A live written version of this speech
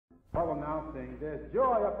trouble now sing, there's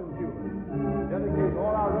joy up in Cuba. Dedicate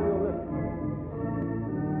all our radio listeners.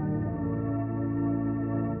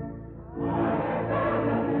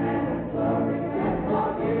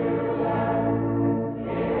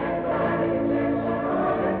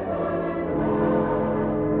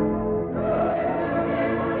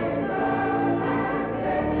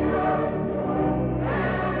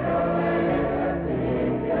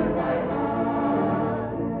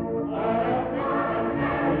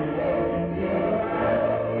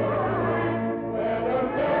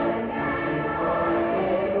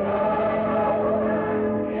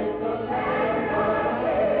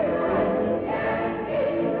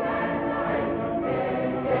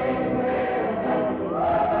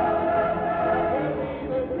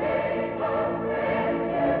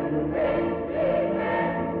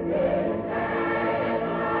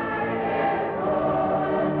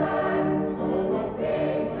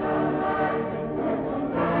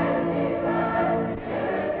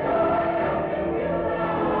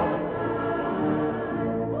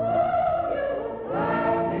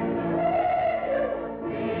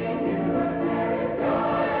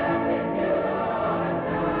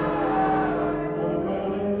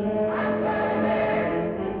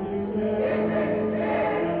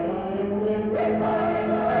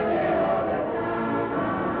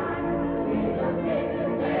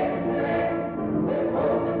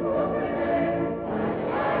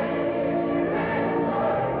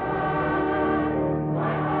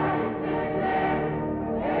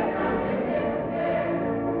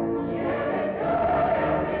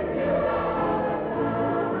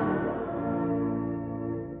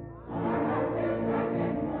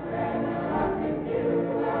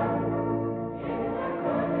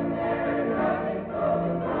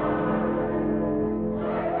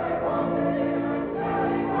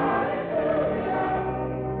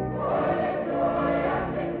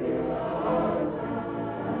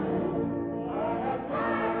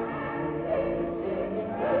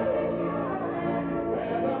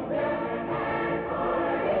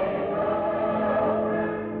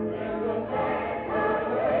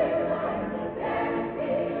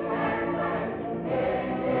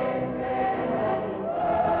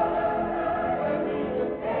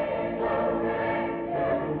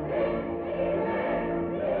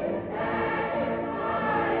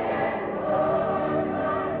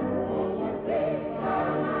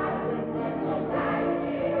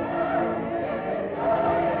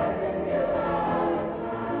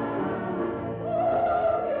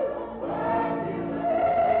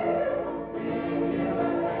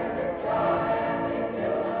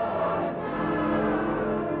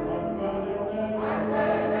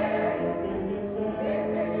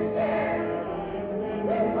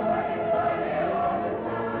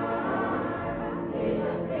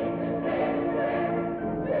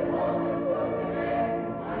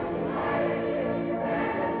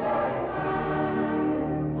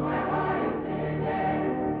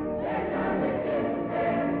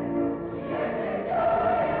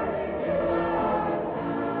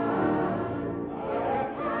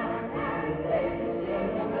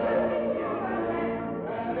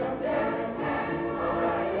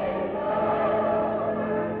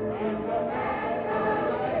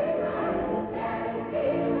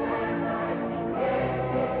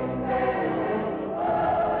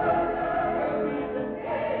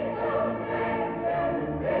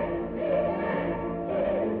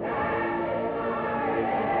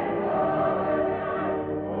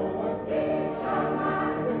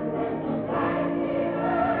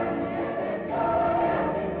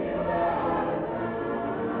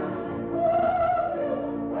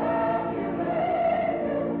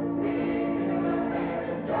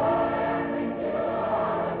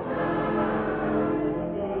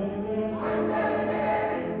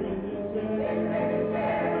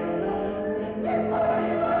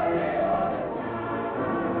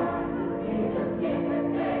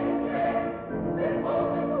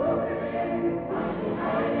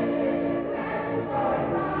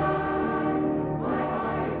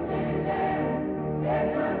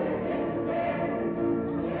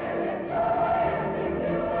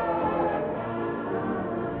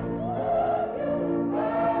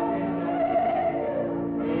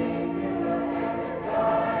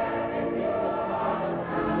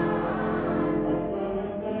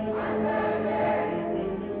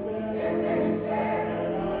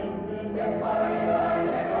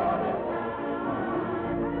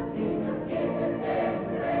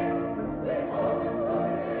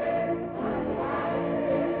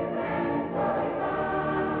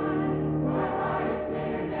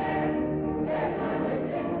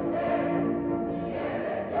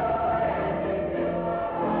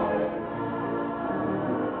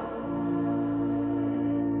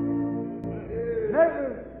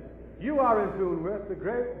 are in tune with the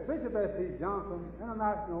great Bishop S.C. Johnson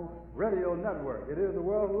International Radio Network. It is the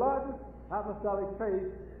world's largest apostolic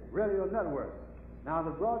faith radio network. Now,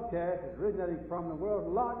 the broadcast is originating from the world's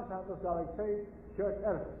largest apostolic faith church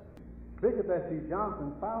edifice. Bishop S.C.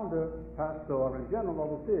 Johnson, founder, pastor, and general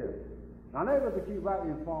overseer. Now, neighbors to keep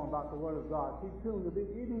rightly informed about the Word of God, keep tuned to the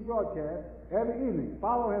evening broadcast every evening.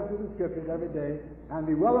 Follow him through the Scriptures every day and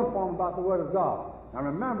be well informed about the Word of God. Now,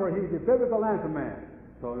 remember, he's the biblical answer man.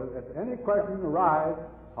 So if any questions arise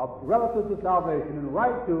relative to salvation, then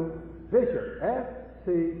write to Bishop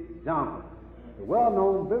S.C. Johnson, the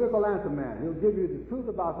well-known biblical answer man. He'll give you the truth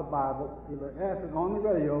about the Bible, either answered on the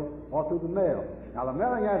radio or through the mail. Now, the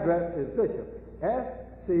mailing address is Bishop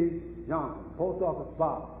S.C. Johnson, Post Office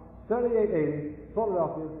Box 3880,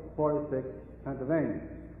 Philadelphia 46, Pennsylvania.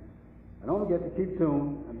 And don't forget to keep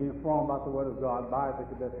tuned and be informed about the Word of God by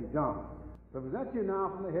Bishop S.C. Johnson. To present you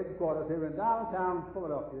now from the headquarters here in downtown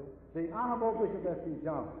Philadelphia, the Honorable Bishop S.C.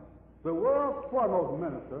 Johnson, the world's foremost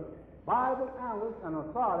minister, Bible analyst, and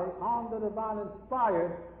authority on the divine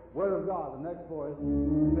inspired Word of God. The next voice,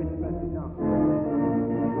 Bishop S.C. Johnson.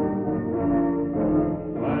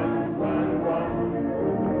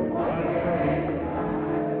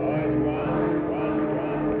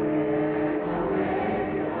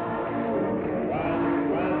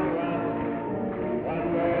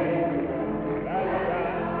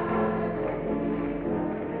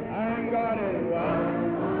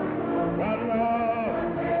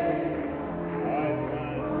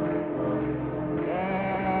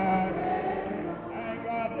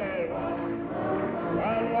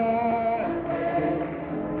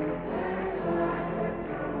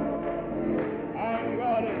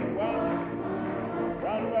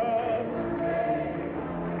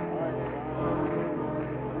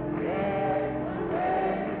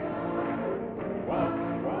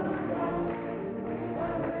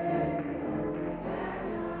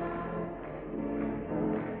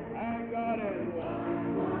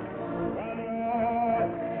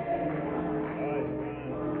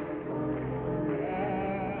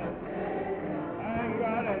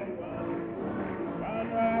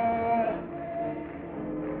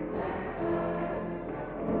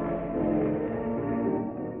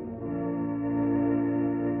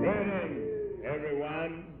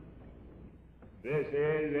 This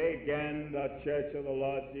is again the Church of the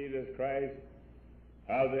Lord Jesus Christ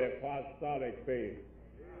of the apostolic faith.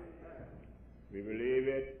 We believe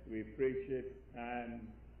it, we preach it, and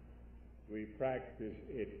we practice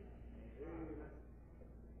it.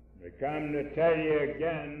 We come to tell you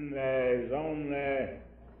again there's only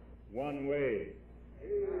one way.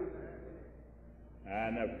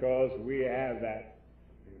 And of course we have that.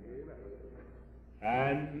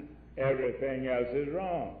 And everything else is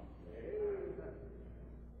wrong.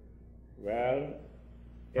 Well,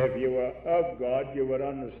 if you were of God, you would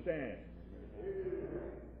understand.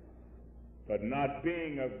 But not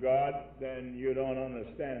being of God, then you don't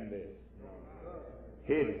understand this.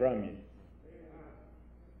 Hid from you.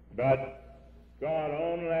 But God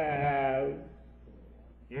only has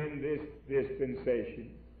in this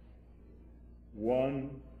dispensation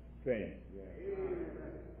one thing.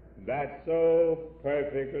 That's so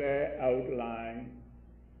perfectly outlined.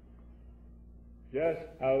 Just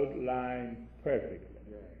outlined perfectly.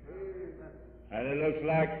 And it looks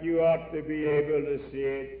like you ought to be able to see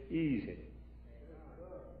it easy.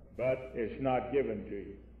 But it's not given to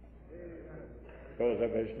you. Because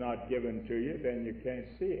if it's not given to you, then you can't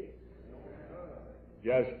see it.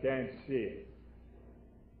 Just can't see it.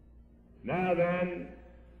 Now then,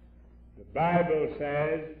 the Bible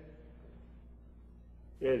says,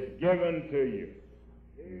 it's given to you,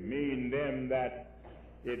 mean them that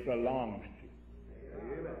it belongs to.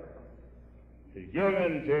 It's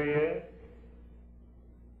given to you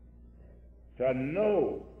to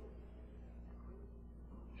know.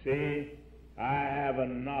 See, I have a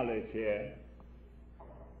knowledge here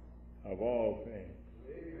of all things.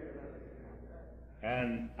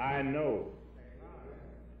 And I know.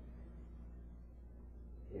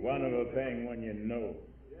 It's a wonderful thing when you know.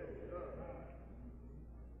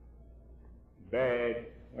 Bad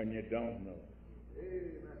when you don't know.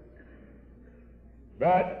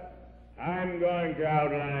 But I'm going to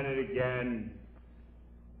outline it again.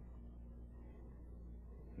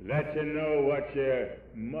 Let you know what you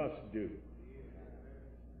must do.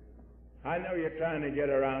 I know you're trying to get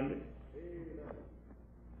around it.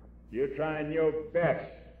 You're trying your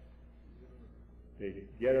best to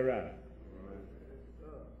get around it.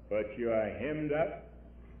 But you are hemmed up.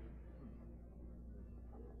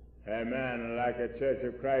 Amen. Like a Church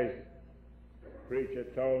of Christ preacher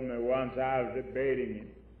told me once, I was debating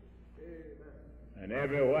it. And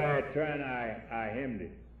everywhere I turned, I hymned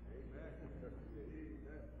it.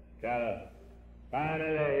 Till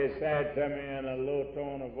finally he said to me in a low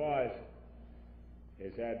tone of voice, he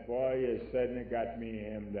said, boy, you certainly got me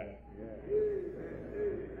hymned up.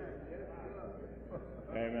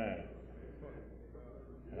 Amen.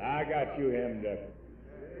 And I got you hymned up.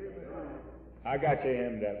 I got you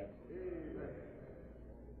hymned up.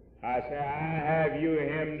 I say, I have you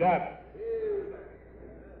hymned up.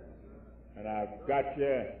 And I've got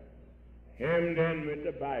you hemmed in with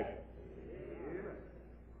the Bible.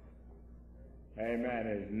 Amen.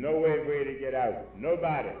 There's no way for you to get out.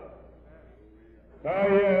 Nobody.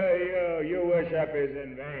 So your worship is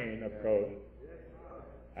in vain, of course.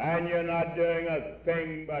 And you're not doing a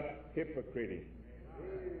thing but hypocrisy.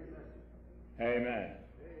 Amen.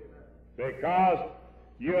 Because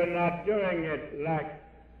you're not doing it like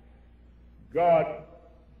God,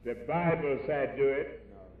 the Bible said do it.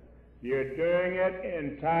 You're doing it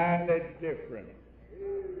entirely different.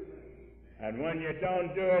 And when you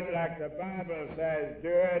don't do it like the Bible says do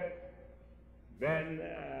it, then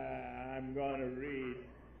I'm going to read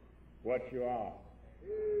what you are.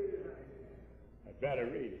 I better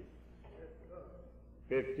read it.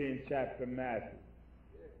 15th chapter Matthew.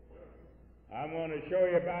 I'm going to show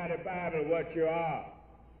you by the Bible what you are.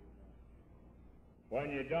 When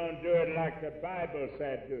you don't do it like the Bible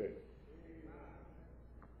said do it.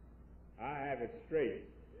 I have it straight.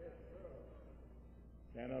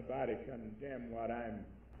 Can't nobody condemn what I'm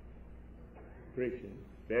preaching.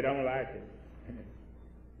 They don't like it.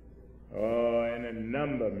 Oh, and a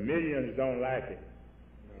number, millions don't like it.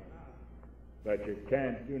 But you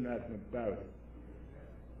can't do nothing about it.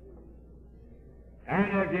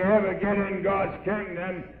 And if you ever get in God's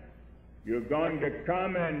kingdom, you're going to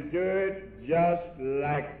come and do it just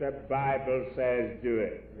like the Bible says do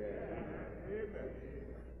it.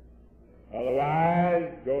 Otherwise,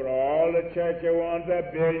 go to all the church you want to,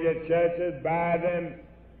 build your churches, buy them,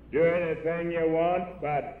 do anything you want,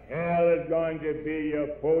 but hell is going to be your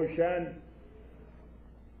portion.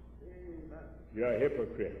 You're a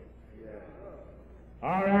hypocrite.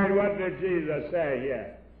 All right, what did Jesus say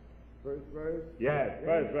here? First verse? Yes,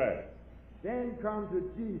 first verse. Then come to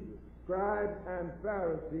Jesus, scribes and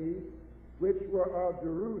Pharisees, which were of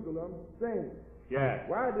Jerusalem, saying, Yes.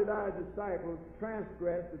 why did our disciples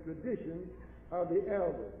transgress the traditions of the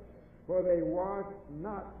elders? For they wash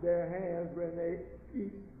not their hands when they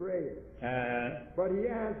eat bread. But he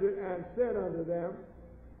answered and said unto them,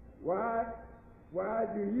 Why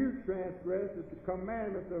do you transgress the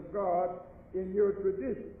commandments of God in your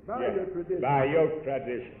tradition? By your tradition. By your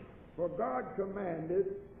tradition. For God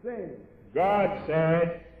commanded, saying, God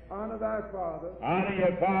said, honor thy father, honor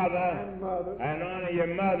your father and mother, and honor your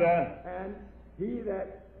mother, and he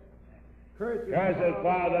that curses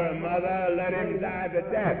father and mother, let him die the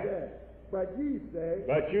death. But ye say,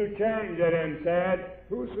 But you changed it and said,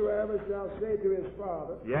 whosoever shall say to his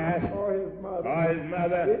father, yes, or his mother,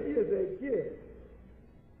 it is a gift,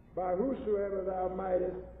 by whosoever thou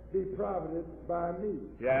mightest be profited by me.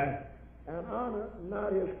 Yes. And honor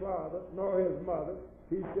not his father nor his mother,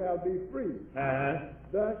 he shall be free.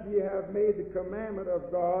 Thus ye have made the commandment of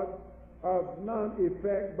God of none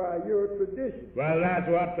effect by your tradition. Well, that's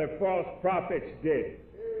what the false prophets did.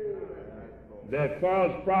 The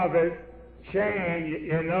false prophets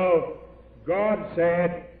changed, God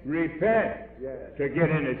said, repent to get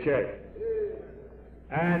in the church.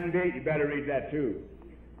 And you better read that too.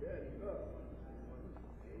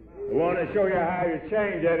 I want to show you how you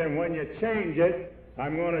change it, and when you change it,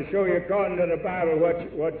 I'm going to show you according to the Bible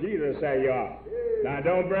what Jesus said you are. Now,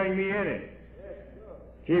 don't bring me in it.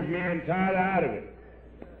 Keep me entirely out of it.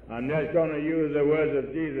 I'm just going to use the words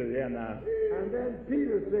of Jesus here now. And then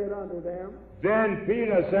Peter said unto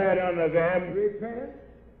them, repent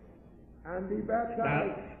and be baptized.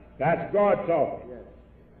 Now, that's God talking.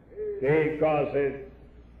 See, because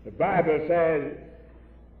the Bible says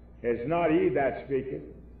it's not he that speaketh,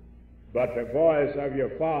 but the voice of your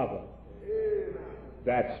Father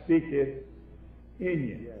that speaketh in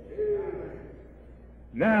you.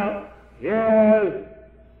 Now, here's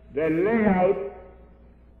the layout.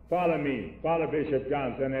 Follow me. Follow Bishop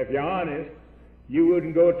Johnson. If you're honest, you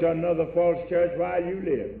wouldn't go to another false church while you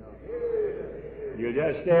live. You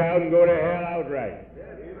just stay out and go to hell outright.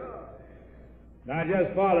 Now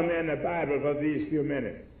just follow me in the Bible for these few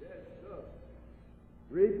minutes.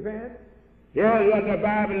 Repent. Here's what the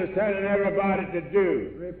Bible is telling everybody to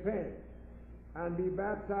do. Repent and be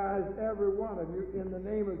baptized, every one of you, in the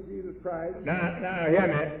name of Jesus Christ. Now hear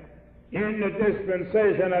me. In the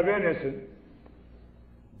dispensation of innocence,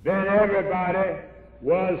 then everybody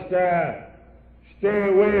was to stay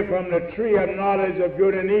away from the tree of knowledge of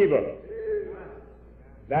good and evil.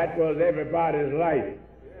 That was everybody's life.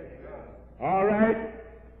 All right?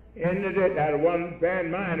 Ended it. That one, bear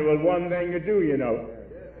in mind, it was one thing to do, you know.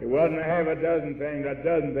 It wasn't a half a dozen things, a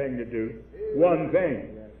dozen things to do. One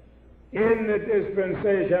thing. In the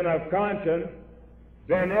dispensation of conscience,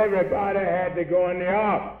 then everybody had to go in the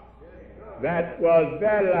ark. That was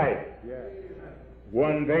their life.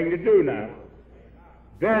 One thing to do now.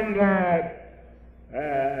 Then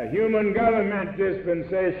the human government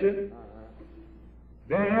dispensation,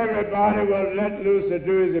 then everybody was let loose to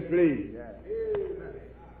do as they please.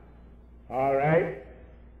 All right?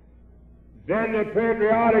 Then the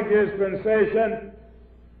patriotic dispensation,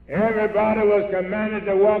 everybody was commanded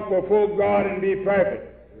to walk before God and be perfect.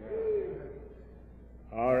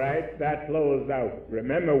 All right? That closed out.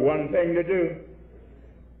 Remember, one thing to do.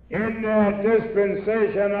 In the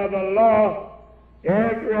dispensation of the law,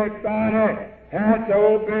 everybody had to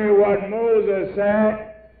obey what Moses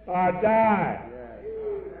said or die.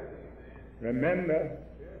 Remember,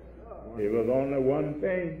 it was only one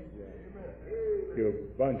thing. You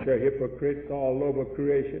bunch of hypocrites all over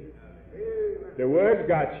creation. The word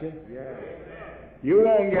got you. You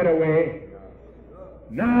won't get away.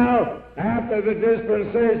 Now, after the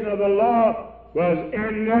dispensation of the law was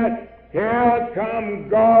ended, here come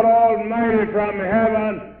God Almighty from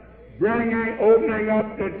heaven, opening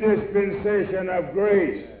up the dispensation of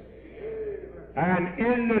grace. And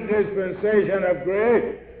in the dispensation of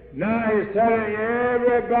grace, now he's telling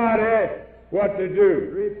everybody what to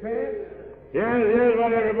do. Repent. Here's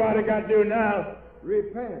what everybody got to do now.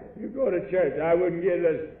 Repent. You go to church. I wouldn't get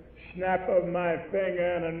a snap of my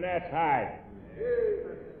finger and a gnat's hide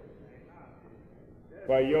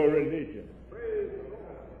for your religion.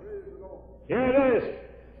 Here it is.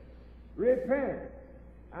 Repent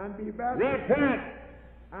and be baptized. Repent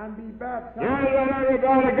and be baptized. Here's what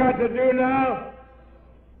everybody got to do now.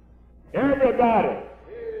 Everybody.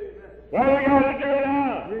 What do you got to do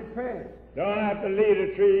now? Repent. Don't have to leave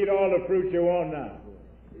the tree, eat all the fruit you want now.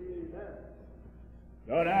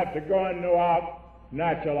 Don't have to go in no ark,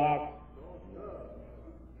 natural ark.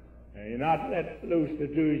 And you're not let loose to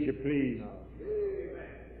do as you please.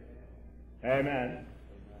 Amen.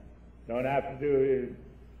 Don't have to do,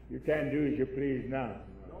 you can't do as you please now.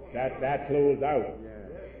 That closed out.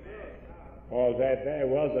 Because there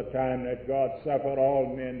was a time that God suffered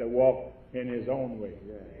all men to walk in his own way.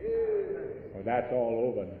 Well, that's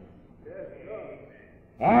all over now.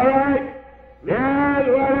 All right. Here's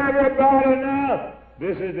what everybody now.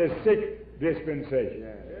 This is the sixth dispensation.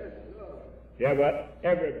 Yeah, but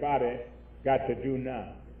everybody got to do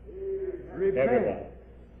now. Repent.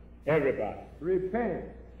 Everybody. Repent.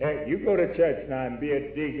 Hey, you go to church now and be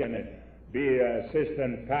a deacon and be an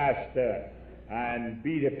assistant pastor and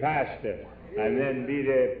be the pastor and then be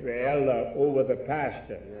the elder over the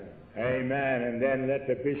pastor. Amen. And then let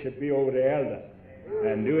the bishop be over the elder.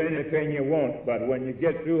 And do anything you want, but when you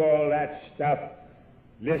get through all that stuff,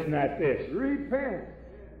 listen at this. Repent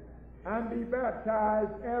and be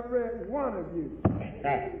baptized, every one of you,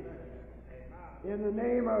 in the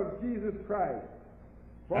name of Jesus Christ,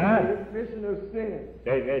 for the remission of sin.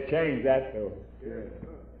 They changed that, though.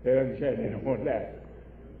 They don't want that.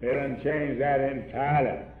 They done changed that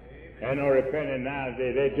entirely. Ain't no repenting now.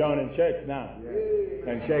 They joining church now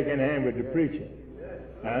and shaking hands with the preacher.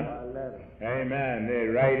 Huh? Amen. They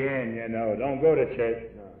right in, you know. Don't go to church.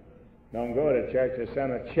 Don't go to church. They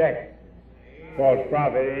send a check. False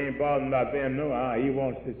prophet, he ain't bothering about them. No, he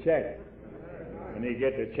wants the check. When he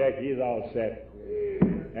gets the check, he's all set.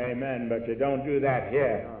 Amen. But you don't do that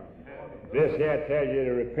here. This here tells you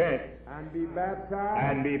to repent. And be baptized.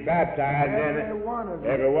 And be baptized. Every one of you.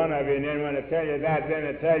 Every one of you. And then when it tells you that, then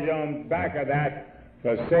it tells you on the back of that,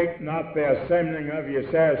 forsake not the assembling of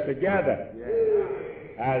yourselves together.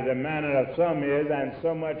 As the manner of some is, and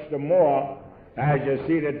so much the more as you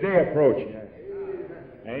see the day approaching.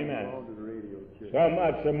 Amen. So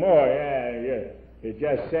much the more, you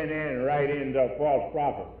just send in right into a false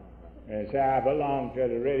prophet and say, I belong to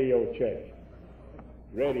the radio church.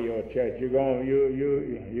 Radio church. You're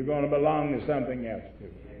going to belong to something else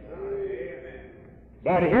too.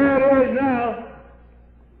 But here it is now.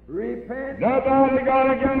 Repent. Nobody going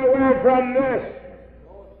to get away from this.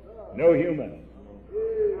 No human.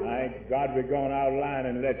 Thank God we're going out of line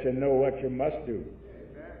and let you know what you must do.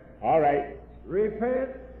 All right. Repent.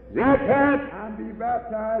 Repent. And be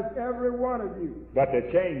baptized, every one of you. But to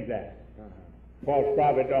change that. False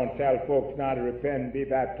prophet don't tell folks now to repent and be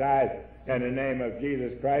baptized in the name of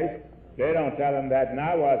Jesus Christ. They don't tell them that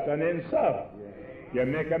now. Well, it's an insult. You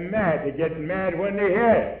make them mad. They get mad when they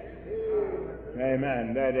hear it.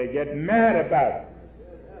 Amen. They get mad about it.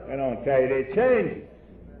 They don't tell you they change.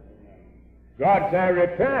 God said,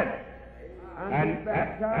 repent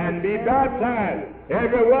and be baptized,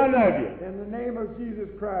 every one of you. In the name of Jesus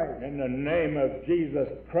Christ. In the name of Jesus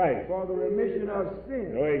Christ. For the remission of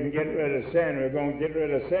sin. So we can get rid of sin. We're going to get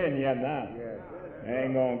rid of sin yet now. Yes.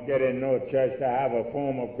 Ain't going to get in no church to have a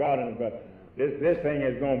form of godliness, but this thing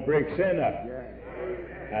is going to break sin up. Yes.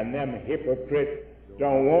 And them hypocrites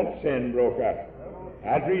don't want sin broke up.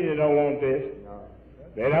 That's the reason they don't want this. No.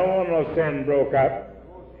 They don't want no sin broke up.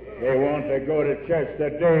 They want to go to church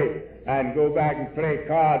today and go back and play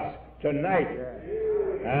cards tonight,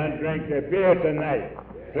 and drink the beer tonight,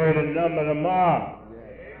 play the number tomorrow.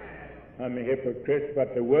 I'm a hypocrite,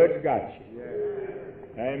 but the word's got you.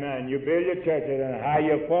 Amen. You build your churches and hire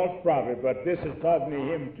your false prophet, but this is talking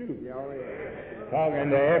to him too. Talking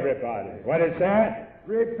to everybody. What it say?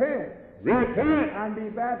 Repent. Repent. And be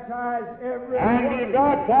baptized every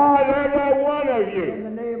one of you. In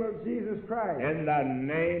the name of Jesus Christ. In the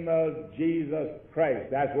name of Jesus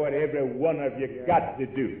Christ. That's what every one of you got to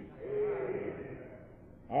do.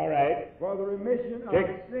 All right. For the remission of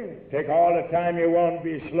sin. Take all the time you want,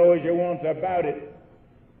 be as slow as you want about it.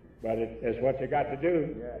 But it's what you got to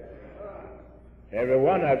do. Every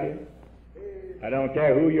one of you. I don't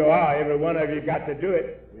care who you are, every one of you got to do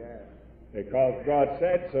it. Because God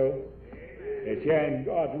said so. It's here in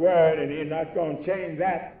God's Word, and He's not going to change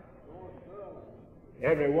that.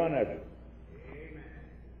 Every one of you.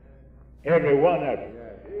 Every one of you.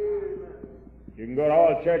 You can go to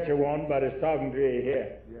all the church you want, but it's talking to you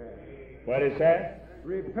here. What it says?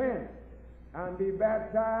 Repent and be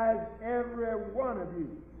baptized, every one of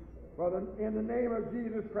you, in the name of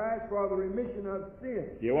Jesus Christ, for the remission of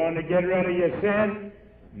sin. You want to get rid of your sin?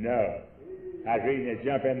 No. That's reason you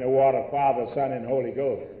jump in the water, Father, Son, and Holy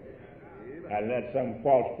Ghost. And let some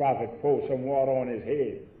false prophet pour some water on his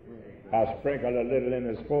head. Or sprinkle a little in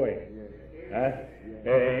his forehead. Huh?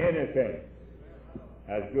 Anything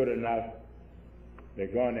that's good enough, they're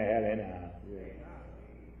going to hell anyhow.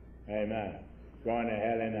 Amen. Going to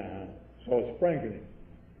hell anyhow. So sprinkle him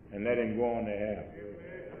and let him go on to hell.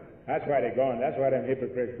 That's why they're going. That's why them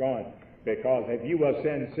hypocrites going. Because if you were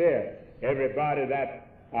sincere, everybody that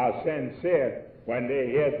are sincere, when they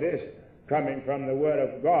hear this coming from the Word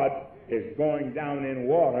of God, is going down in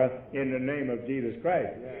water in the name of Jesus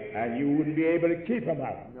Christ. And you wouldn't be able to keep them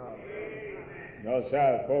out. No,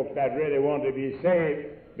 sir. Folks that really want to be saved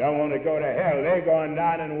don't want to go to hell. They're going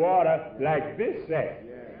down in water like this says.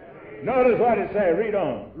 Notice what it says. Read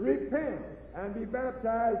on. Repent and be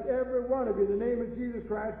baptized, every one of you, in the name of Jesus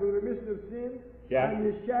Christ, for the remission of sins, and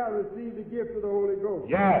you shall receive the gift of the Holy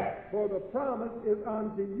Ghost. For the promise is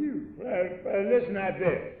unto you. Well, listen at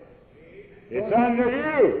this. It's unto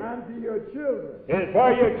you. And to your children. It's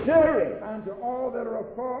for your children. And to all that are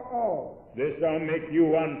afar off. This don't make you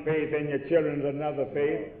one faith and your children's another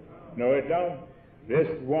faith. No, it don't. This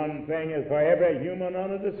one thing is for every human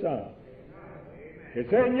under the sun.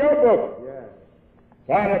 It's in your book.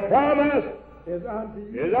 For the promise is unto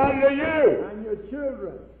you. And your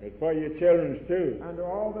children. It's for your children's too. And to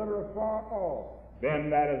all that are afar off. Them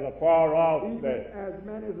that is afar off. Even as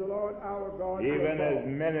many as the Lord our God even as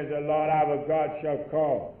many as the Lord our God shall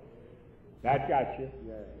call. That got you.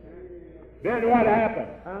 Then what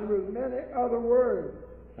happened? And with many other words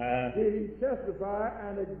did he testify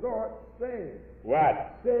and exhort, saying,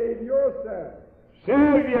 what? Save yourself.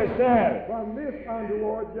 Save yourself. From this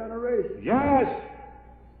untoward generation. Yes.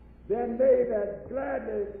 Then they that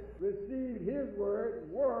gladly received his word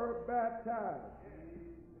were baptized.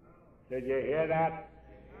 Did you hear that?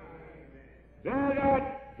 They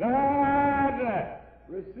that gladly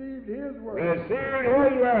received his word.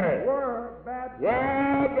 Were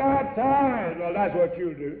baptized. Well, that's what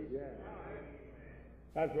you do.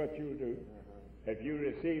 That's what you do. If you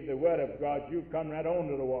receive the word of God, you come right on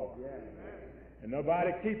to the water. And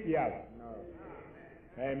nobody keep you out.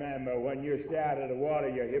 Amen. But when you stay out of the water,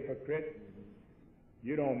 you're a hypocrite.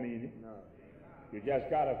 You don't mean it. You just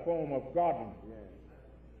got a form of godliness.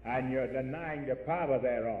 And you're denying the power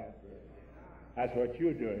thereof. That's what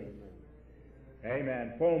you're doing.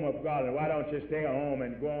 Amen. Form of godliness. Why don't you stay home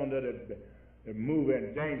and go on to the movie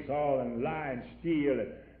and dance hall and lie and steal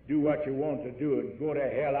and do what you want to do and go to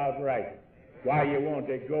hell outright? Why you want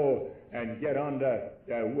to go and get under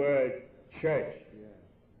the word church?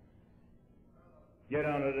 Get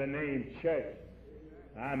under the name church.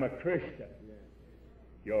 I'm a Christian.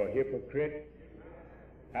 You're a hypocrite.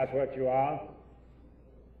 That's what you are.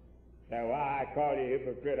 Now, why I call you a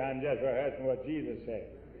hypocrite? I'm just rehearsing what Jesus said.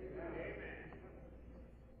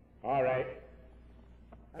 All right.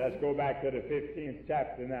 Let's go back to the 15th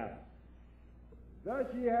chapter now. Thus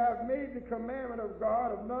ye have made the commandment of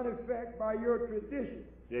God of none effect by your tradition.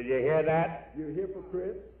 Did you hear that? You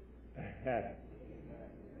hypocrites.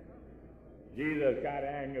 Jesus got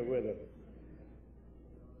angry with us.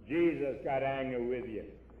 Jesus got angry with you.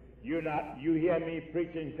 You hear me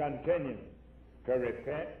preaching continually to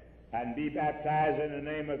repent and be baptized in the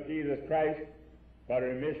name of Jesus Christ for the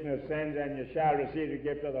remission of sins, and you shall receive the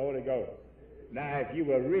gift of the Holy Ghost. Now, if you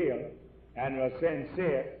were real and were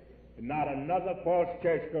sincere, not another false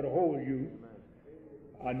church could hold you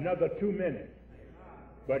another 2 minutes.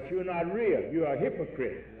 But you're not real. You're a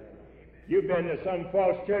hypocrite. You've been to some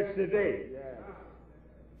false church today.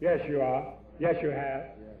 Yes, you are. Yes, you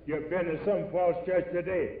have. You've been to some false church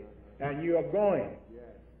today, and you are going.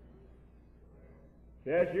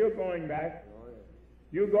 Yes, you're going back.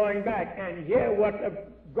 You're going back, and hear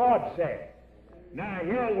what God said. Now,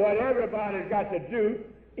 here's what everybody's got to do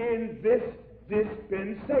in this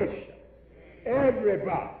dispensation.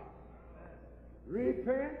 Everybody.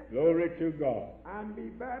 Repent. Glory to God. And be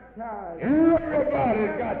baptized.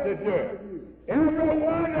 Everybody's got to do it. Every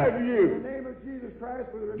one of you. In the name of Jesus Christ.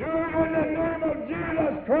 For the do it in the name of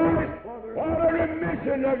Jesus Christ for the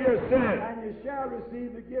remission of your sins. And you shall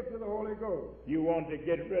receive the gift of the Holy Ghost. You want to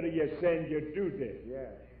get rid of your sins, you do this.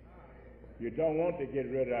 Yes. You don't want to get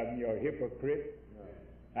rid of them, you're a hypocrite. No.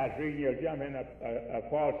 That's the reason you jump in a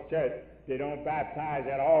false church. They don't baptize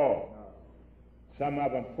at all. No. Some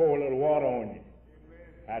of them pour a little water on you.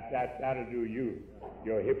 That'll do you.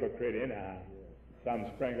 You're a hypocrite anyhow. Some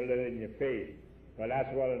sprinkle it in your face. Well, that's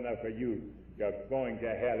well enough for you. You're going to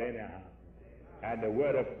hell anyhow. And the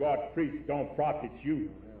word of God preached don't profit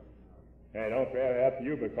you. And it don't help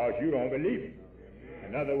you because you don't believe it.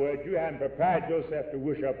 In other words, you haven't prepared yourself to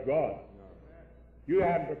worship God. You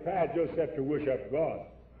haven't prepared yourself to worship God.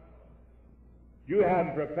 You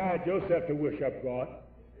haven't prepared yourself to worship God.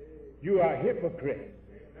 You are a hypocrite.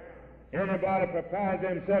 Anybody prepares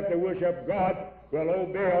themselves to worship God will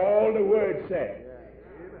obey all the word said.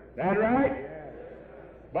 That right?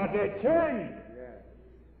 But they change.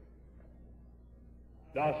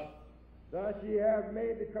 Thus ye have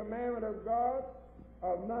made the commandment of God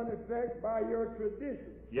of none effect by your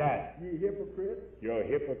tradition. Yes. Ye hypocrites. You're a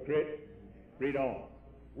hypocrite. Read on.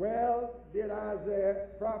 Well, did Isaiah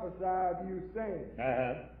prophesy of you, saying,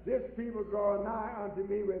 This people draw nigh unto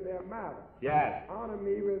me with their mouth, yes, honor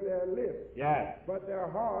me with their lips, yes, but their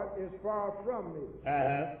heart is far from me.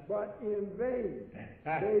 But in vain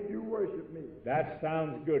they do worship me. That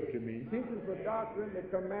sounds good to me. Teaching for doctrine the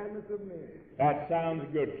commandments of men. That sounds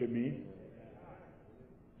good to me.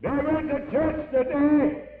 They went to church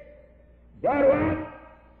today, but what?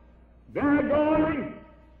 They're going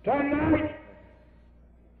tonight.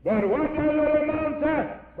 But what does it amount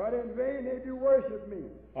to? But in vain they do worship me.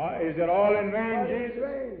 Is it all in vain, but Jesus? In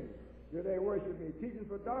vain do they worship me, teaching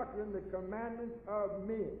for doctrine the commandments of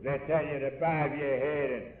men. They tell you to bow your head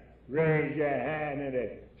and raise your hand and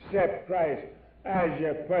accept Christ as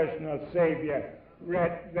your personal Savior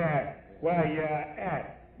right there where you're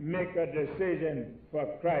at. Make a decision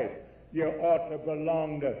for Christ. You ought to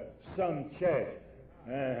belong to some church.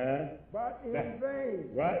 But in vain.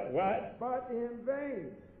 What? But in vain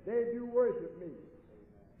they do worship me,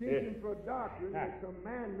 teaching for doctrine the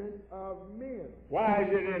commandments of men. Why is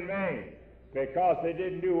it in vain? Because they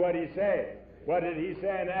didn't do what he said. What did he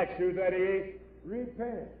say in Acts 2:38?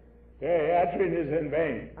 Repent. Hey, that's when it's in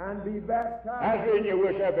vain. And be baptized. That's when your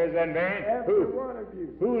worship is in vain. Every one of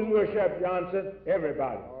you. Whose worship, Johnson?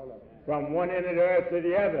 Everybody. All of them. From one end of the earth to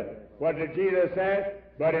the other. What did Jesus say?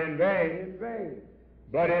 But in vain. In vain.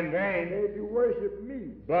 But in vain. They do worship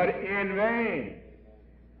me. But in vain.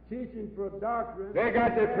 Teaching for doctrine. They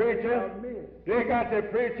got the preacher. They got the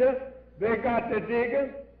preacher. They got the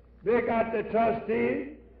deacon. They got the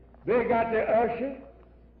trustees. They got the usher.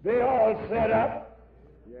 They all set up.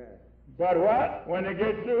 Yeah. But what? When they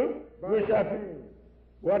get through, worship.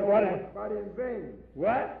 What? But in vain.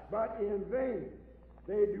 What? But in vain.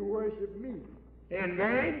 They do worship me. In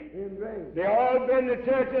vain? In vain. They all been to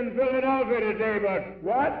church in Philadelphia today, but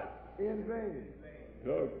what? In vain.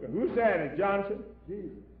 Look, who's saying it, Johnson?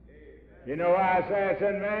 Jesus. You know why I say it's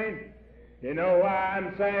in vain? You know why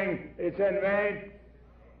I'm saying it's in vain?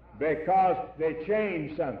 Because they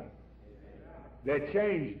changed something. They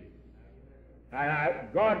changed it.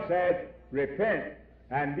 And God said, repent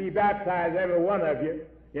and be baptized, every one of you,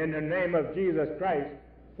 in the name of Jesus Christ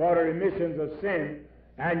for the remissions of sin,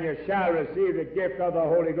 and you shall receive the gift of the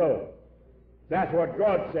Holy Ghost. That's what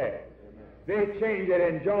God said. They changed it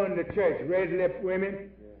and joined the church. Red-lipped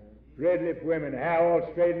women, red-lipped women, hair all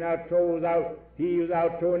straightened out, toes out, heels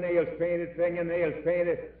out, toenails painted, fingernails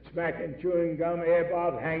painted, smacking chewing gum,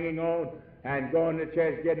 earballs hanging on, and going to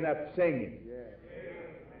church, getting up singing.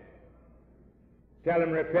 Tell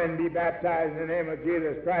them repent, be baptized in the name of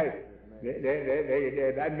Jesus Christ.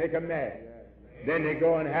 That'd make them mad. Then they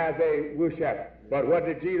go and have their worship. But what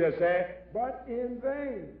did Jesus say? But in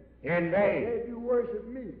vain. In vain. They do worship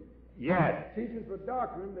me. Yes. Teaching for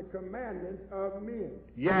doctrine the commandments of men.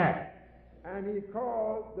 Yes. And he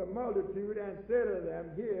called the multitude and said to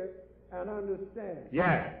them, hear and understand.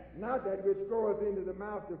 Yes. Not that which goeth into the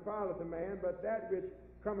mouth defileth a man, but that which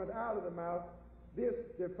cometh out of the mouth, this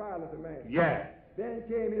defileth a man. Yes. Then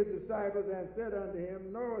came his disciples and said unto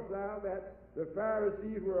him, knowest thou that the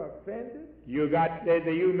Pharisees were offended? You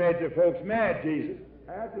made the folks mad, Jesus.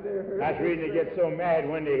 After they heard. That's the reason they get so mad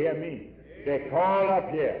when they hear me. They call up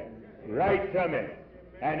here, right to me,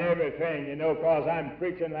 and everything, you know, because I'm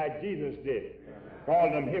preaching like Jesus did.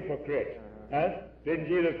 Called them hypocrites. Huh? Didn't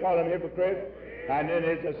Jesus call them hypocrites? And then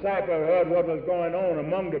his disciples heard what was going on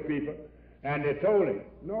among the people, and they told him,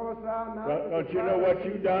 knowest thou not don't you know what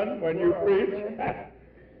you done when you preach?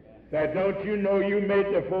 That don't you know you made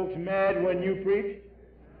the folks mad when you preach?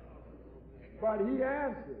 But he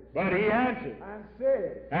answered.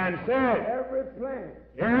 And said, every plant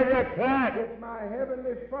which my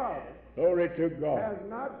heavenly Father glory to God has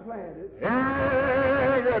not planted.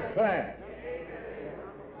 Every plant.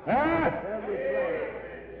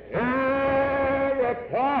 Every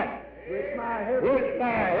plant which my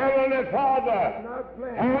heavenly Father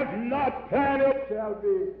has not planted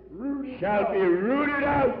shall be rooted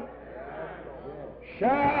out.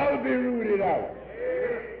 Shall be rooted out.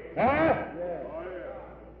 Huh?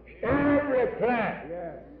 Every plant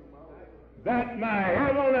that my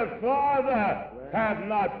heavenly Father hath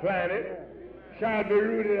not planted shall be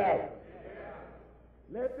rooted out.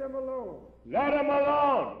 Let them alone. Let them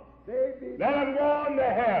alone. Let them go on to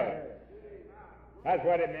hell. That's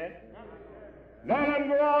what it meant. Let them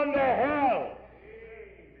go on to hell.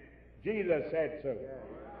 Jesus said so.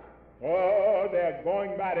 Oh, they're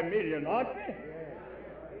going by the million, aren't they?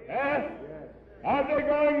 Huh? Are they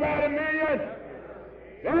going by the million?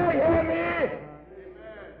 They hear me,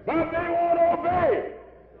 but they won't obey.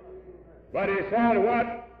 But he said what?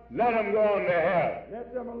 Let them go on to hell.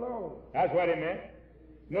 Let them alone. That's what he meant.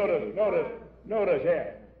 Notice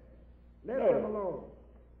here. Let them alone.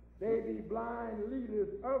 They be blind leaders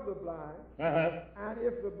of the blind. And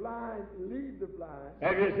if the blind lead the blind.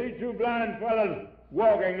 If you see two blind fellows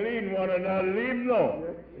walking, leading one another, leave them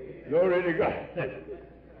alone. Glory to God.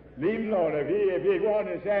 Leave him alone. If he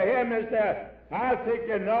wanted to say, here, mister, I'll take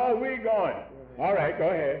you. No, we're going. All right, go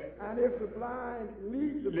ahead. And if the blind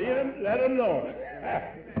lead the blind. Let them alone.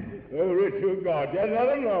 Glory to God. Just let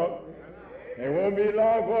them alone. It won't be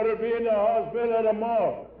long for to be in the hospital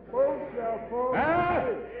tomorrow. Both shall fall in the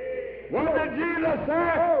pit. What did Jesus say?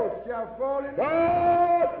 Both shall fall in the pit.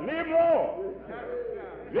 Both. Leave them alone.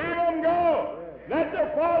 Leave them go. Let the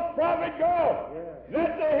false prophet go.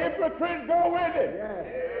 Let the hypocrites go with it.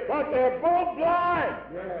 But they're both blind.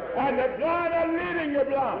 And the blind are leading the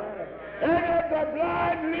blind. And if the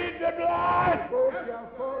blind lead the blind,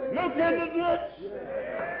 look in the ditch.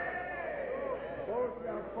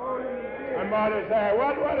 Somebody said,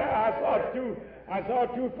 what? I saw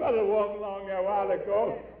two fellows walking along there a while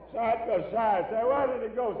ago. Side to side. Said, where did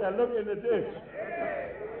they go? Said, look in the ditch.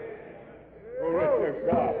 Glory to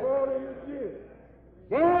God.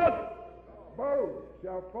 Both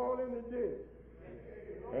shall fall in the ditch.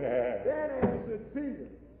 Then answered Peter.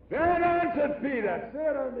 And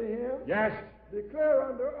said unto him, yes. Declare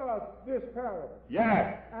unto us this parable.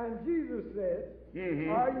 Yes. And Jesus said,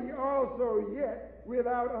 are ye also yet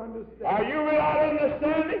without understanding? Are you without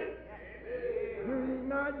understanding? Do ye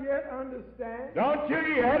not yet understand? Don't you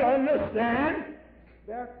yet understand?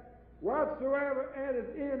 That whatsoever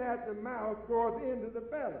enters in at the mouth goeth into the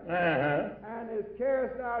belly, and is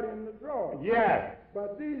cast out in the drawer. Yes.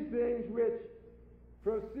 But these things which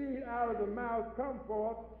proceed out of the mouth come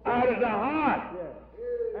forth out of the heart. Yes.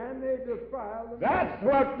 And they defile the That's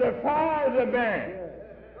what defiles a man. Yes.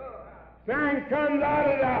 Thing comes out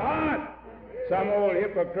of the heart. Some old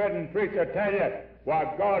hypocrite and preacher tell you,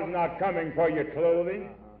 well, God's not coming for your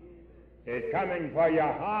clothing. He's coming for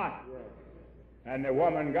your heart. Yes. And the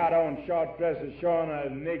woman got on short dresses showing her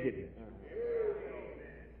naked.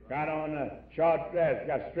 Got on a short dress,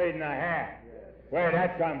 got straight in her hair. Where'd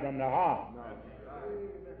that come from? The heart.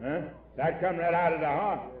 Huh? That come right out of the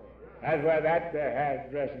heart. That's where that hair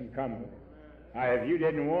dressing comes from. If you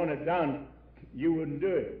didn't want it done, you wouldn't do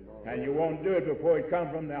it. And you won't do it before it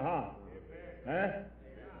comes from the heart. Huh?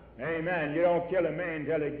 Amen. You don't kill a man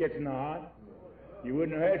until it gets in the heart. You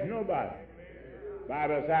wouldn't hurt nobody.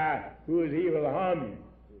 Bible says, who is evil to harm you,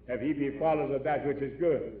 if he be followers of that which is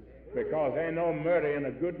good? Because there ain't no murder in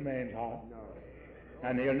a good man's heart.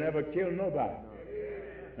 And he'll never kill nobody.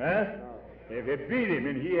 Huh? If it beat him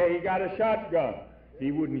and he got a shotgun,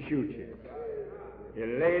 he wouldn't shoot you.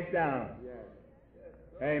 He'll lay it down.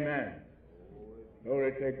 Amen.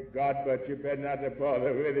 Glory to God, but you better not to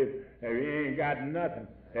bother with him if he ain't got nothing.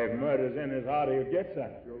 If murder's in his heart, he'll get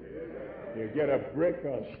something. He'll get a brick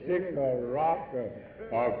or a stick or a rock or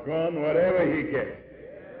a gun, whatever he gets.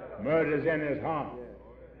 Murder's in his heart.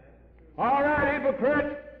 All right,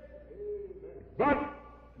 hypocrites. But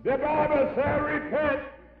the Bible says, repent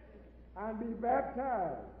and be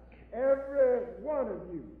baptized, every one of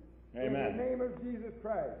you, Amen. in the name of Jesus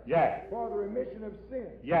Christ, yes, for the remission of sin.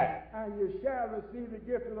 Yes. And you shall receive the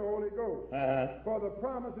gift of the Holy Ghost. For the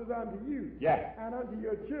promises unto you, yes, and unto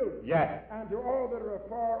your children, yes, and to all that are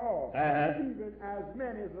afar off, even as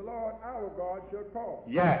many as the Lord our God shall call.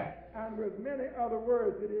 yes. And with many other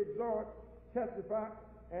words did he exhort, testify,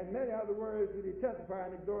 and many other words did he testify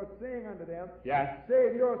and exhort, saying unto them, yes,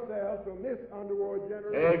 save yourselves from this underworld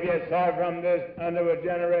generation. save yourself from this underworld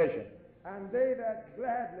generation. And they that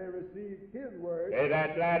gladly received his word, They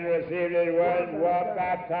that gladly received his word were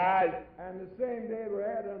baptized. and the same day were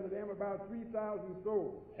added unto them about 3,000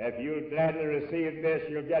 souls. If you gladly receive this,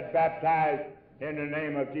 you'll get baptized in the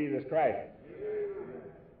name of Jesus Christ.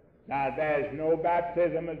 Now, there's no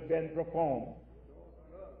baptism has been performed,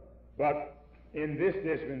 but in this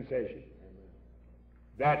dispensation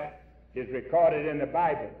that is recorded in the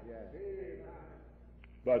Bible.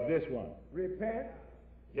 But this one, Repent.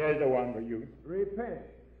 here's the one for you. Repent.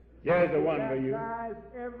 Here's the one for you. Baptize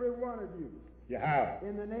every one of you You have.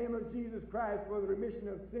 in the name of Jesus Christ for the remission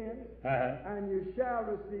of sin, and you shall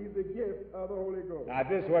receive the gift of the Holy Ghost. Now,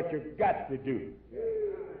 this is what you've got to do.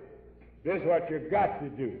 This is what you've got to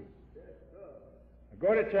do.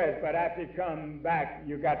 Go to church, but after you come back,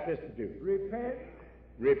 you got this to do. Repent.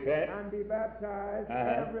 Repent. And be baptized,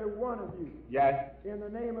 every one of you, Yes. in the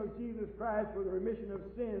name of Jesus Christ for the remission of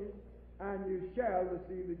sins, and you shall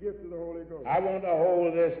receive the gift of the Holy Ghost. I want to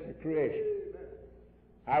hold this to creation.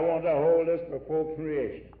 I want to hold this before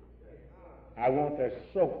creation. I want to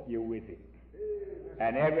soak you with it.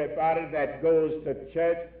 And everybody that goes to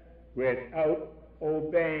church without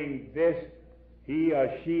obeying this, he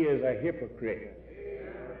or she is a hypocrite.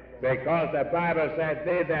 Because the Bible said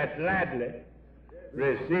they that gladly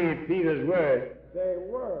received Peter's word,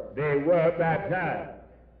 They were baptized.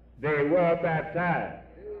 They were baptized.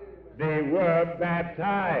 They were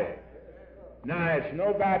baptized. Now, it's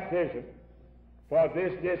no baptism for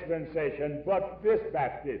this dispensation but this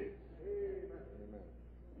baptism.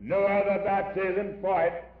 No other baptism for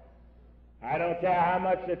it. I don't care how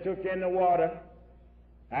much they took in the water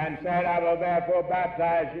and said, I will therefore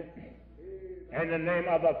baptize you in the name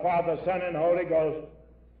of the Father, Son, and Holy Ghost,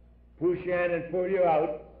 push you in and pull you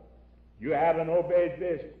out. You haven't obeyed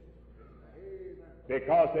this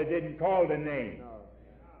because they didn't call the name.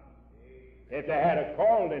 If they had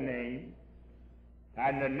called the name,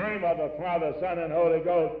 and the name of the Father, Son, and Holy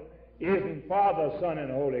Ghost isn't Father, Son,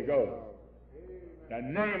 and Holy Ghost. The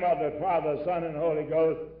name of the Father, Son, and Holy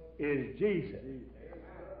Ghost is Jesus.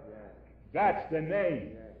 That's the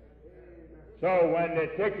name. So when they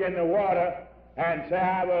take in the water and say,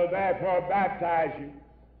 I will therefore baptize you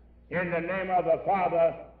in the name of the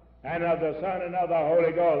Father and of the Son and of the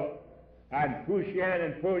Holy Ghost, and push you in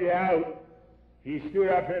and pull you out, he stood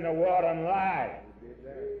up in the water and lied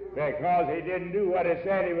because he didn't do what he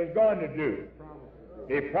said he was going to do.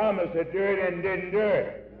 He promised to do it and didn't do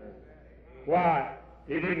it. Why?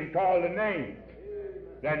 He didn't call the name.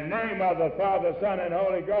 The name of the Father, Son, and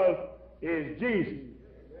Holy Ghost is Jesus.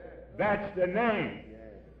 That's the name.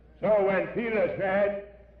 So when Peter said,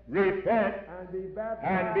 repent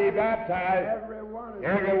and be baptized,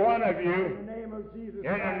 every one of you, in the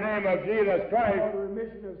name of Jesus Christ, for the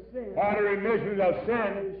remission of sin, for the remission of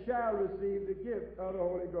sin, you shall receive the gift of the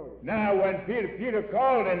Holy Ghost. Now, when Peter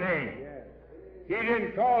called the name, he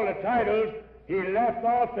didn't call the titles. He left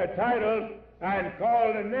off the titles and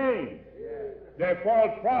called the name. The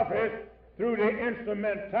false prophet, through the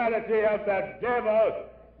instrumentality of the devil,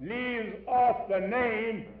 leaves off the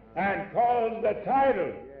name and calls the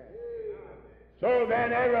title. So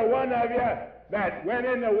then every one of you that went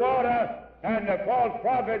in the water and the false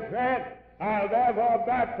prophet said, I'll therefore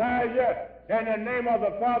baptize you in the name of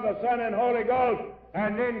the Father, Son, and Holy Ghost,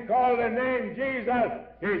 and then call the name Jesus,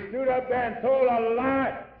 he stood up there and told a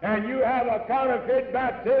lie, and you have a counterfeit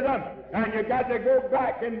baptism, and you got to go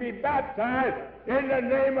back and be baptized in the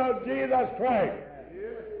name of Jesus Christ.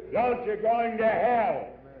 Don't you're going to hell.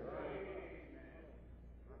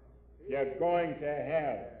 You're going to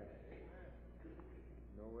hell.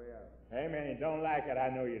 No way out. Amen. You don't like it, I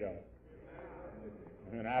know you don't.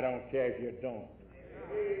 And I don't care if you don't.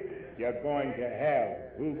 You're going to hell.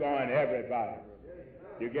 Who's going? Everybody.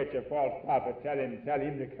 You get your false prophet, tell him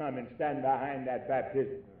to come and stand behind that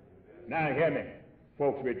baptism. Now hear me,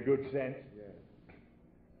 folks with good sense.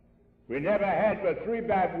 We never had but 3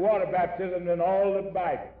 water baptisms in all the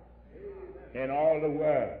Bible, in all the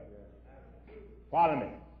world. Follow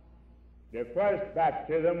me. The first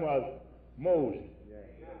baptism was Moses.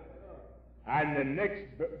 And the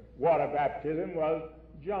next water baptism was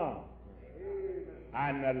John.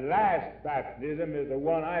 And the last baptism is the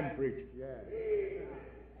one I'm preaching.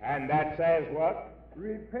 And that says what?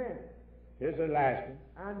 Repent. Here's the last one.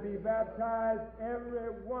 And be baptized, every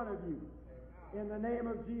one of you, in the name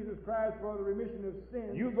of Jesus Christ for the remission of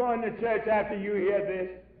sins. You going to church after you hear this?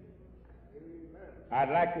 I'd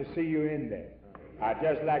like to see you in there. I'd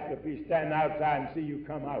just like to be standing outside and see you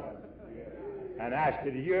come out. And ask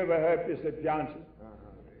you, did you ever hear Bishop Johnson?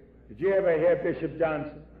 Did you ever hear Bishop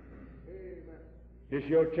Johnson? This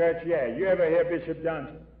your church? Yeah. You ever hear Bishop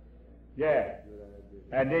Johnson? Yeah.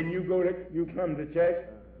 And then you come to church?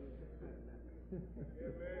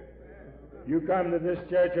 You come to this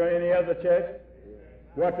church or any other church?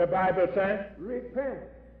 What the Bible says? Repent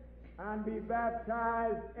and be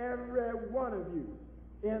baptized, every one of you,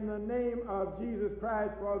 in the name of Jesus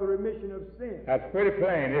Christ for the remission of sins. That's pretty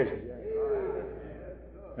plain, isn't it?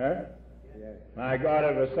 Huh? My God,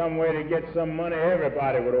 if there's some way to get some money,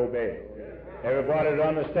 everybody would obey. Everybody would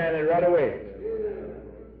understand it right away.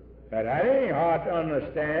 But that ain't hard to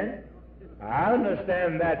understand. I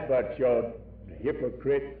understand that, but you're a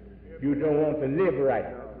hypocrite. You don't want to live right.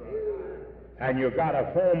 And you got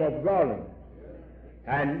a form of godliness.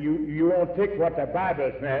 And you won't take what the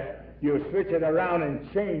Bible says. You switch it around and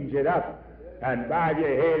change it up. And bow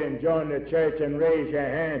your head and join the church and raise your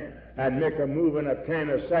hand and make a move in a 10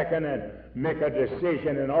 a second and make a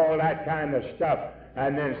decision and all that kind of stuff.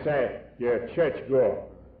 And then say, you're a church goer.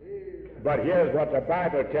 But here's what the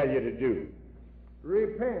Bible tells you to do.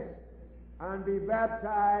 Repent and be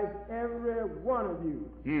baptized, every one of you,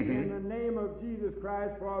 in the name of Jesus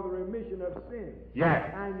Christ for the remission of sins.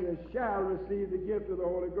 Yes. And you shall receive the gift of the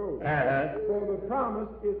Holy Ghost. For the promise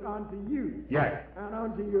is unto you, yes, and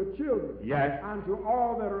unto your children, yes, and to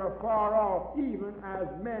all that are afar off, even as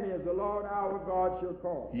many as the Lord our God shall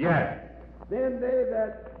call. Yes. Then they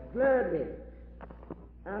that gladly,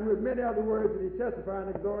 and with many other words did he testify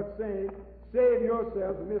and exhort, saying, save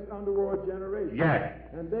yourselves from this underworld generation. Yes.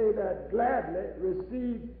 And they that gladly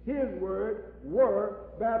received his word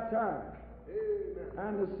were baptized.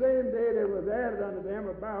 And the same day there was added unto them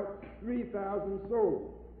about 3,000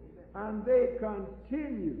 souls. And they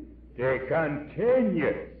continued. Steadfastly.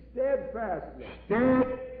 In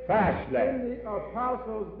the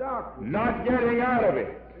apostles' doctrine. Not getting out of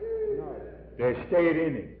it. No. They stayed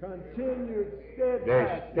in it. Continued steadfastly. They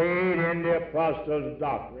stayed in the apostles'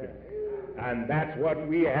 doctrine. Yes. And that's what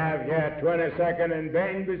we have here at 22nd and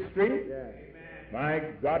Bainbridge Street. Yes. My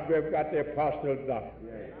God, we've got the apostles' doctrine.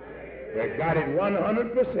 Yes. We've got it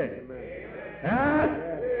 100%. Huh?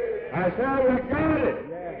 Yes. I said we got it.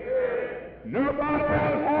 Yes. Nobody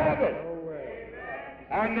else has it. No way.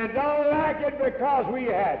 And they don't like it because we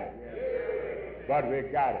had it. Yes. But we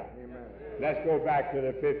got it. Amen. Let's go back to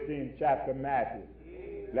the 15th chapter of Matthew.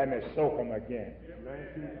 Let me soak them again.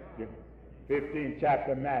 15th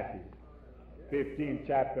chapter of Matthew. 15th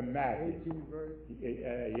chapter of Matthew. 18th verse.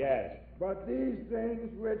 Yes. But these things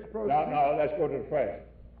which proceed. No, let's go to the first.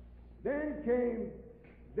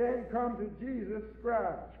 Then come to Jesus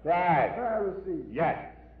scribes, Pharisees, yes,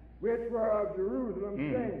 which were of Jerusalem,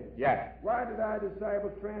 saying, yes, why did thy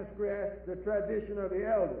disciples transgress the tradition of the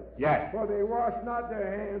elders? yes. For they wash not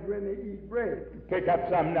their hands when they eat bread. Pick up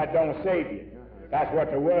something that don't save you. That's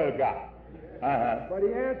what the world got. But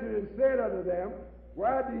he answered and said unto them,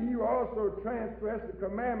 why do you also transgress the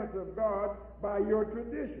commandments of God by your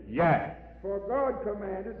tradition? Yes. For God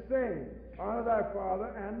commanded, saying, honor thy father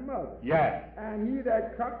and mother. Yes. And he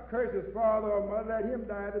that curses father or mother, let him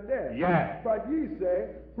die to death. Yes. But ye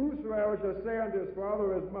say, whosoever shall say unto his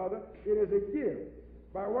father or his mother, it is a gift,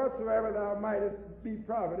 by whatsoever thou mightest be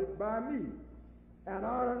profited by me. And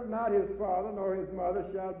honor not his father nor his mother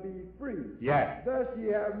shall be free. Yes. Thus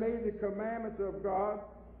ye have made the commandments of God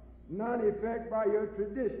none effect by your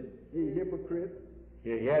tradition, ye hypocrites.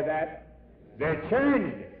 You hear that? They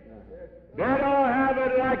changed it. They don't have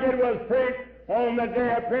it like it was preached on the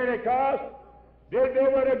day of Pentecost. They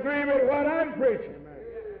would agree with what I'm preaching.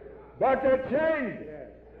 But they changed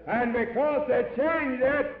it. And because they changed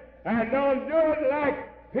it, and don't do it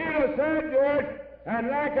like Peter said do it, and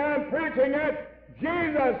like I'm preaching it.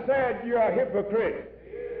 Jesus said you're a hypocrite.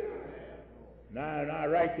 Now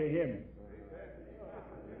write to him.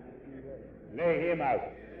 Lay him out.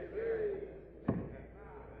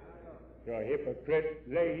 You're a hypocrite.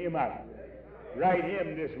 Lay him out. Write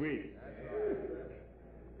him this week.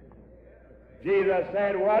 Jesus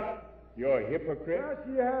said what? You're a hypocrite. Thus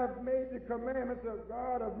ye have made the commandments of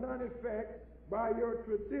God of none effect by your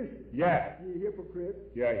tradition. Yeah. Ye hypocrites.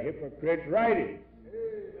 You're a hypocrite. Write it.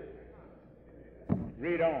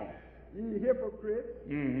 Read on. Ye hypocrites,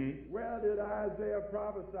 Mm-hmm. where did Isaiah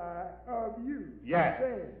prophesy of you? Yeah.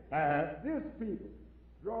 Saying, this people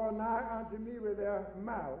draw nigh unto me with their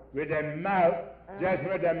mouth. With their mouth, just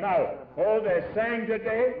with their mouth. Oh, they sang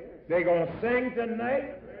today. They're going to sing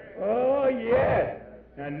tonight. Oh, yes.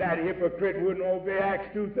 And that hypocrite wouldn't obey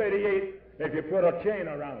Acts 2:38 if you put a chain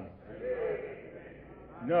around him.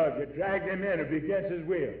 No, if you drag him in, it'd be against his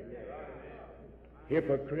will.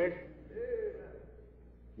 Hypocrite.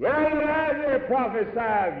 Where did Isaiah prophesy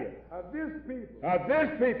of you? Of this people. Of this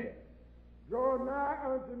people. Draw nigh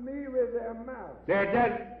unto me with their mouth. They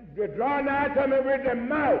draw nigh to me with their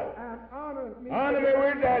mouth. And honor me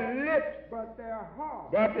with their lips. But their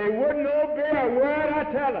heart. But they wouldn't obey a word I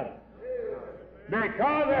tell them.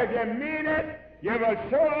 Because if you mean it, you will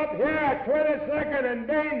show up here at 22nd and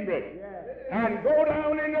Bainbridge and go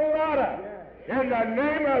down in the water in the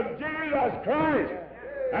name of Jesus Christ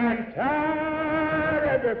and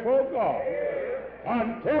tarry before God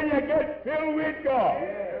until you get filled with God.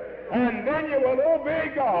 And then you will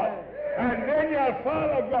obey God, and then you'll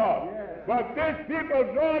follow God. But these people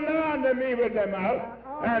draw nigh unto me with their mouth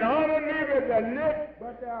and honor me with their lips,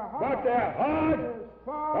 but their heart is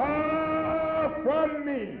far from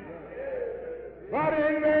me. But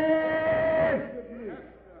in vain.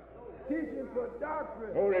 Teaching for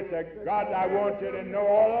doctrine. Glory to God, I want you to know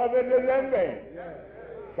all of it is in vain.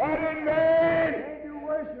 But in vain. They do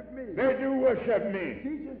worship me. They do worship me.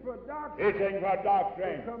 Teaching for doctrine. Teaching for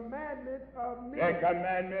doctrine. The commandment of men. The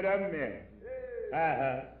commandment of men.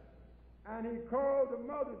 And he called the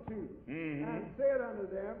multitude and said unto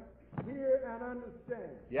them, hear and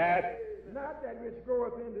understand. Yes. Not that which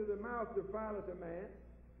goeth into the mouth defileth a man,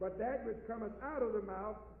 but that which cometh out of the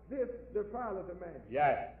mouth, this defileth a man.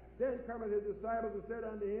 Yes. Then cometh his disciples and said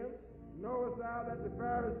unto him, knowest thou that the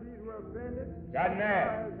Pharisees were offended? Got mad.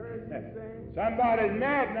 I have heard you saying. Somebody's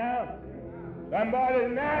mad now.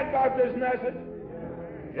 Somebody's mad about this message.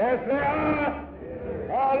 Yes, they are.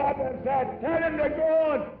 All up and said, tell him to go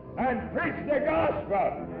on and preach the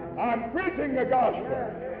gospel. I'm preaching the gospel.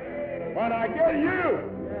 When I get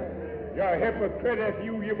you, you're a hypocrite if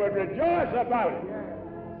you would rejoice about it.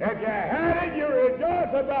 If you had it, you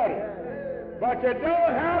rejoice about it. But you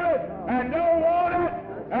don't have it and don't want it,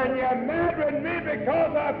 and you're mad with me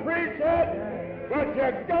because I preach it. But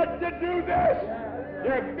you've got to do this.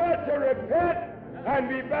 You've got to repent and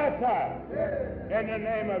be baptized in the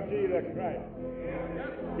name of Jesus Christ.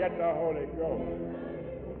 Get the Holy Ghost.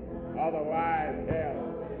 Otherwise, hell.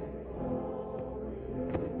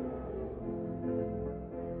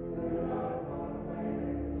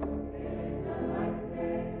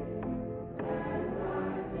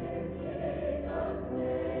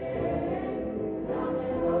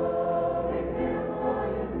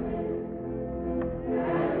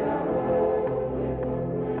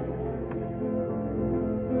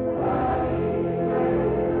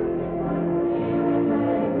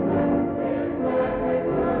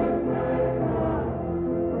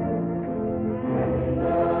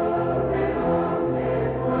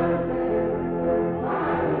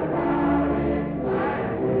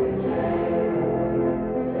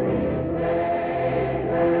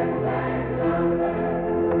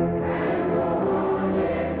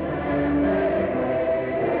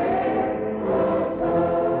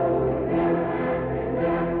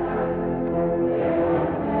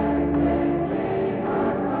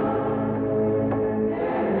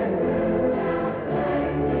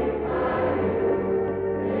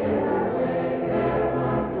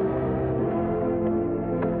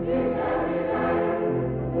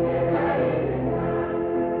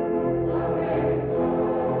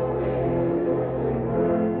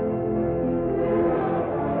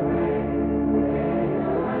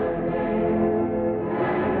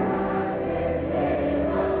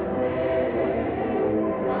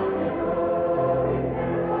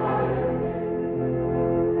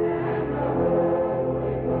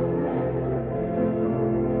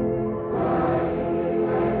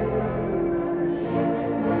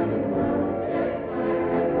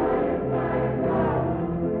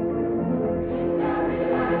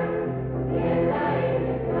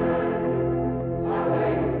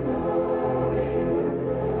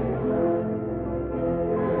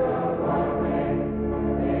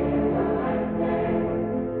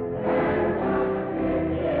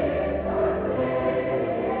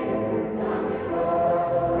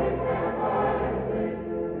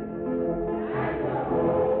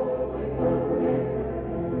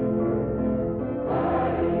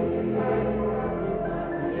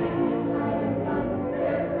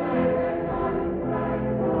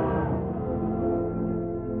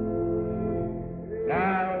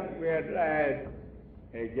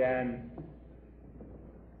 again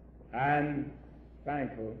and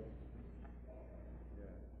thankful,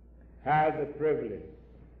 have the privilege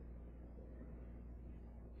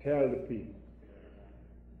to tell the people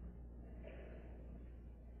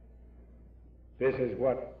this is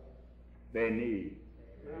what they need.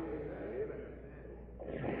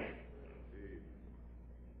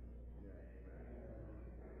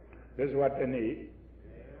 This is what they need.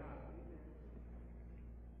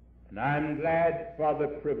 And I'm glad for the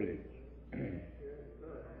privilege.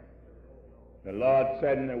 The Lord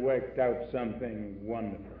suddenly worked out something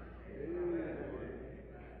wonderful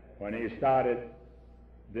when He started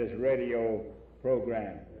this radio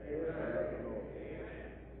program.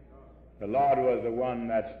 The Lord was the one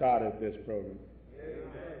that started this program.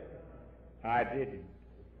 I didn't.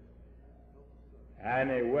 And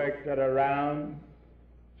He worked it around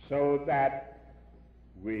so that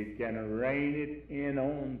we can rein it in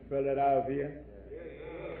on Philadelphia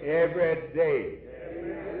every day.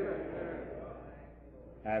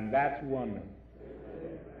 And that's wonderful.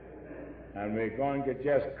 And we're going to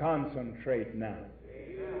just concentrate now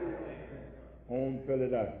on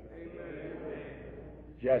Philadelphia.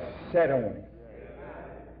 Just set on it.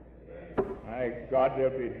 My God,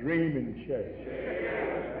 there'll be dreaming church.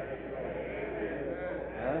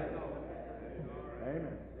 Huh?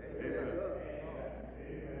 Amen.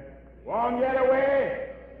 Won't get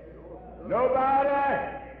away. Nobody.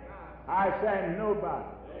 I said nobody.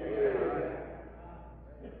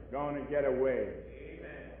 Going to get away.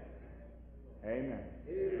 Amen.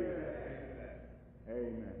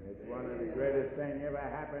 Amen. It's one of the greatest things ever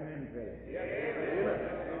happened in Philly.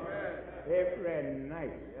 Every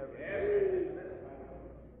night.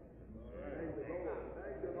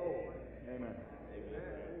 Amen.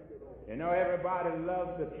 You know, everybody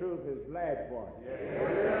loves the truth is glad for it.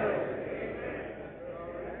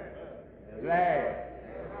 Glad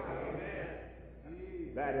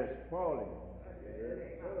that is falling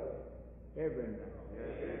every night.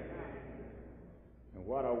 And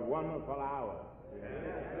what a wonderful hour.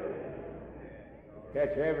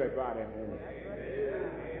 Catch everybody in it.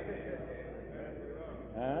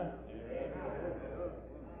 Huh?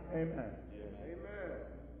 Amen.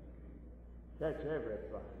 Catch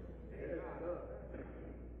everybody.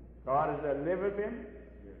 God has delivered them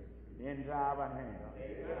into our hands.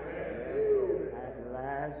 At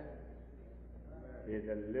last, He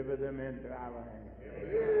delivered them into our hands.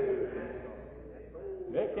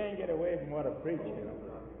 They can't get away from what a preacher is.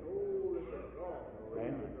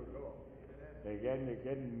 They're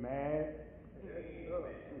getting mad,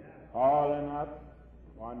 calling up.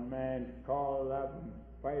 One man called up and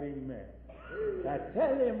fighting mad. I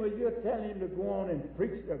tell him, will you tell him to go on and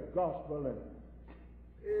preach the gospel? And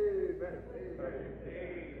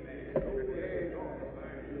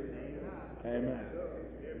Amen.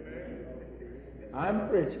 I'm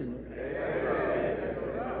preaching.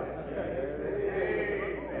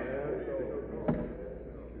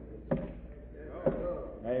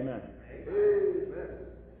 Amen.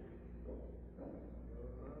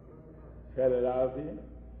 Philadelphia.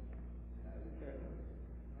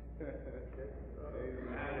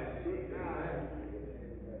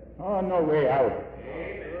 Oh, no way out.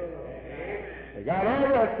 They got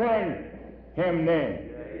everything hemmed in.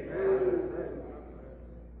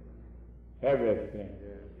 Everything.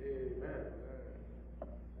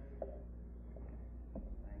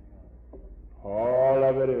 All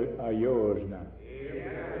of it are yours now.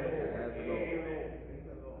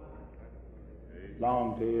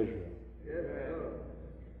 Belong to Israel.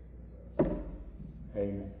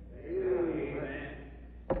 Amen.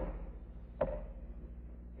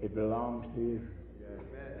 It belongs to Israel.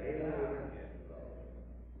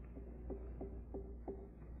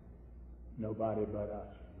 Nobody but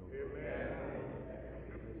us.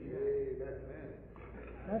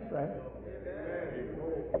 That's right.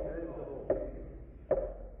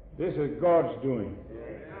 This is God's doing.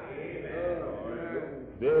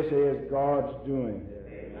 This is God's doing.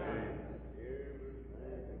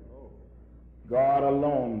 God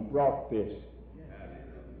alone brought this.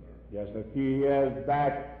 Just a few years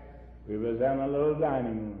back, we was in a little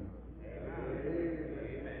dining room.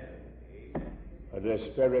 But the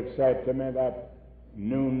Spirit said to me that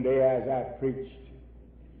noonday as I preached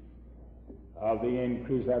of the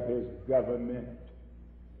increase of His government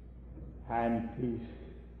and peace,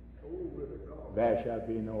 there shall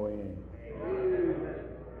be no end.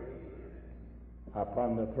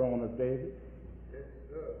 Upon the throne of David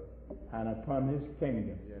and upon His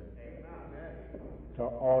kingdom, to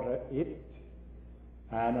order it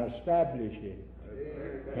and establish it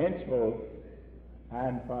henceforth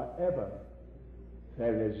and forever.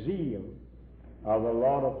 There is zeal of the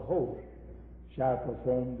Lord of hosts shall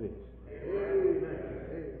perform this. Amen.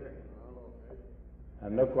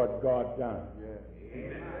 And look what God done.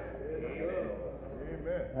 Amen.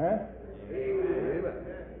 Huh?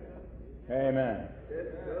 Amen. Amen.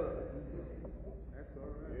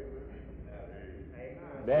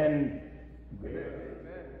 Then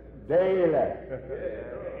daily.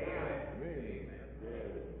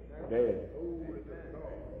 Daily.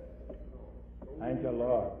 Thank the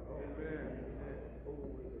Lord.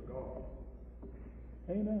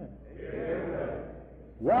 Amen.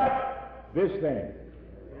 What? This thing.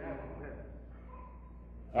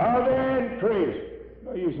 Of the increase.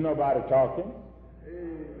 No use nobody talking.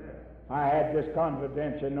 I had this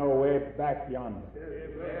confidential no way back yonder.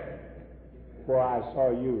 Before I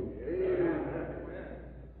saw you.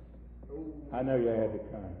 I know you had to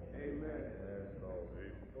come.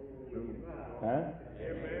 Huh?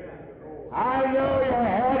 I know you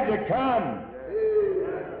had to come.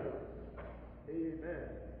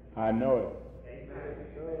 I know it.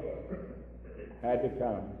 Had to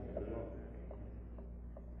come.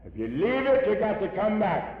 If you leave it, you got to come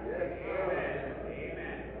back.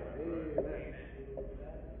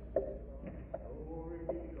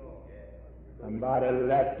 Somebody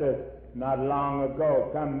left us not long ago,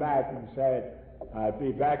 come back and said, I'll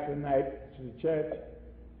be back tonight to the church.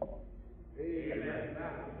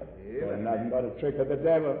 Well, nothing but a trick of the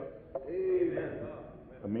devil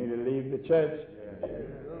for me to leave the church.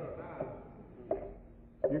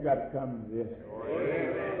 You got to come to this.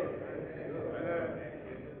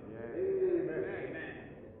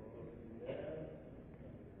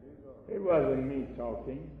 It wasn't me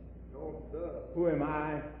talking. Who am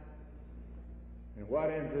I? And what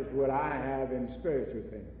interest would I have in spiritual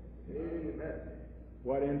things?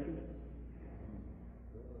 What interest?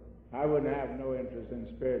 I wouldn't have no interest in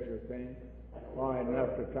spiritual things, far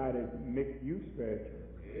enough to try to make you spiritual.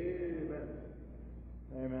 Amen.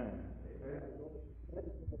 Amen.